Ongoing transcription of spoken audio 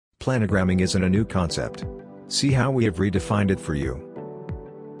Planogramming isn't a new concept. See how we have redefined it for you.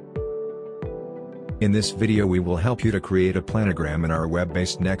 In this video we will help you to create a planogram in our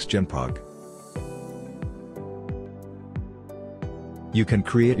web-based Nexgen POG. You can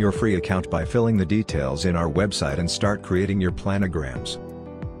create your free account by filling the details in our website and start creating your planograms.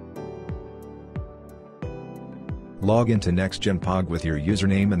 Log into Nexgen POG with your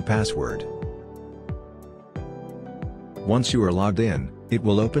username and password. Once you are logged in, it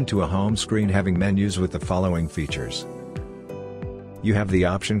will open to a home screen having menus with the following features. You have the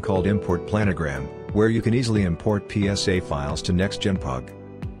option called Import Planogram, where you can easily import PSA files to Nexgen POG.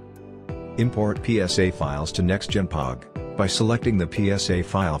 Import PSA files to Nexgen POG by selecting the PSA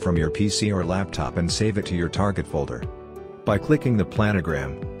file from your PC or laptop and save it to your target folder. By clicking the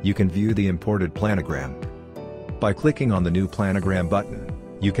planogram, you can view the imported planogram. By clicking on the New Planogram button,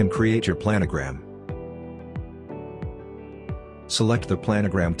 you can create your planogram. Select the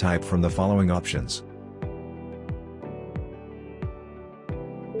planogram type from the following options.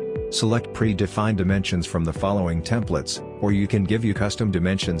 Select predefined dimensions from the following templates, or you can give you custom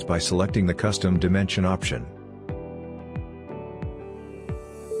dimensions by selecting the custom dimension option.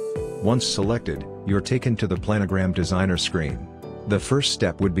 Once selected, you're taken to the Planogram Designer screen. The first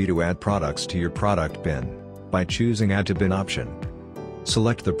step would be to add products to your product bin, by choosing Add to Bin option.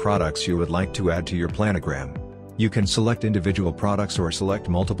 Select the products you would like to add to your planogram. You can select individual products or select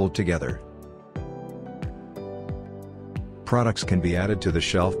multiple together. Products can be added to the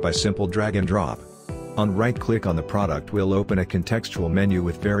shelf by simple drag and drop. On right-click on the product will open a contextual menu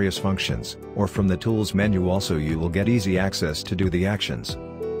with various functions, or from the Tools menu also you will get easy access to do the actions.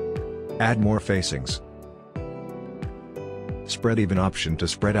 Add more facings. Spread even option to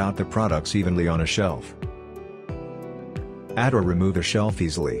spread out the products evenly on a shelf. Add or remove a shelf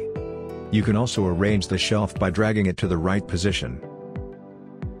easily. You can also arrange the shelf by dragging it to the right position.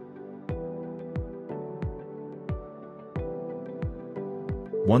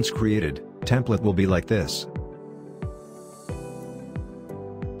 Once created, template will be like this.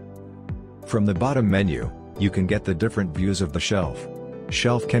 From the bottom menu, you can get the different views of the shelf.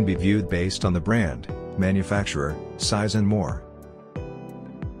 Shelf can be viewed based on the brand, manufacturer, size and more.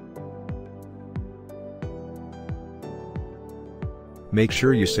 Make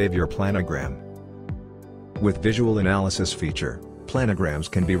sure you save your planogram. With visual analysis feature, planograms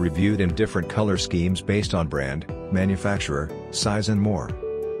can be reviewed in different color schemes based on brand, manufacturer, size and more.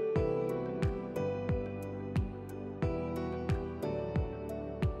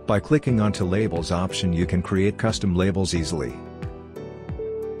 By clicking onto Labels option you can create custom labels easily.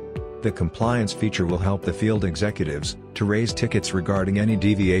 The compliance feature will help the field executives to raise tickets regarding any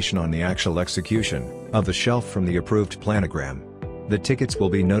deviation on the actual execution of the shelf from the approved planogram. The tickets will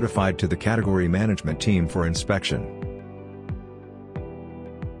be notified to the category management team for inspection.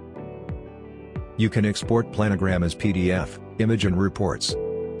 You can export planogram as PDF, image and reports.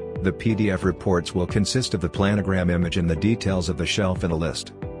 The PDF reports will consist of the planogram image and the details of the shelf in a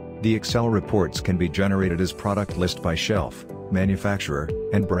list. The Excel reports can be generated as product list by shelf, manufacturer,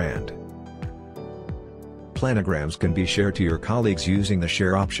 and brand. Planograms can be shared to your colleagues using the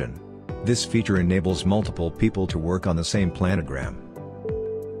Share option. This feature enables multiple people to work on the same planogram.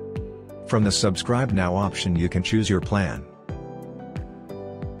 From the Subscribe Now option you can choose your plan.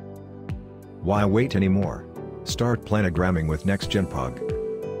 Why wait anymore? Start planogramming with Nexgen POG.